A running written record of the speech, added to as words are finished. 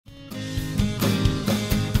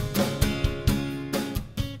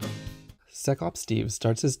SecOps Steve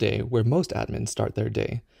starts his day where most admins start their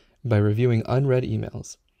day, by reviewing unread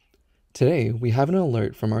emails. Today, we have an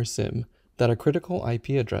alert from our SIM that a critical IP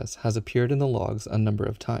address has appeared in the logs a number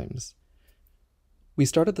of times. We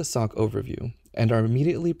start at the SOC overview and are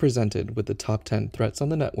immediately presented with the top 10 threats on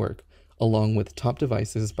the network, along with top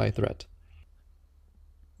devices by threat.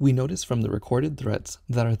 We notice from the recorded threats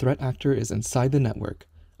that our threat actor is inside the network,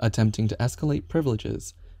 attempting to escalate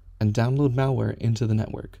privileges and download malware into the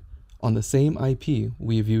network, on the same IP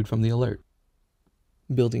we viewed from the alert.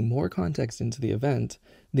 Building more context into the event,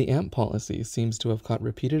 the AMP policy seems to have caught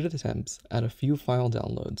repeated attempts at a few file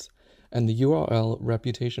downloads, and the URL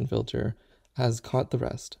reputation filter has caught the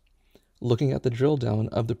rest. Looking at the drill down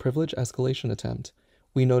of the privilege escalation attempt,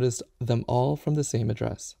 we noticed them all from the same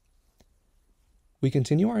address. We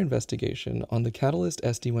continue our investigation on the Catalyst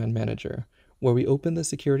SD-WAN manager, where we open the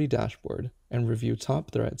security dashboard and review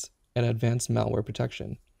top threats and advanced malware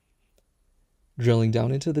protection. Drilling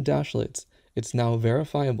down into the dashlets, it's now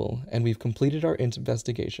verifiable and we've completed our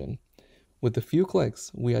investigation. With a few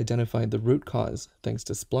clicks, we identified the root cause thanks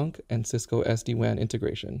to Splunk and Cisco SD-WAN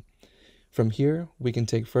integration. From here, we can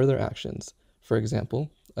take further actions, for example,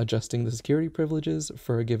 adjusting the security privileges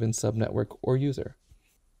for a given subnetwork or user.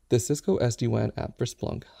 The Cisco SD-WAN app for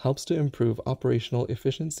Splunk helps to improve operational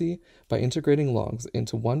efficiency by integrating logs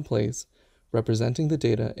into one place, representing the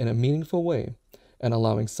data in a meaningful way, and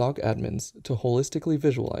allowing SOC admins to holistically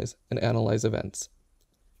visualize and analyze events.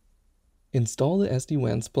 Install the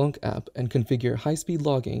SD-WAN Splunk app and configure high-speed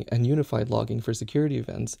logging and unified logging for security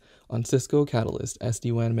events on Cisco Catalyst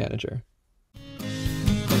SD-WAN Manager.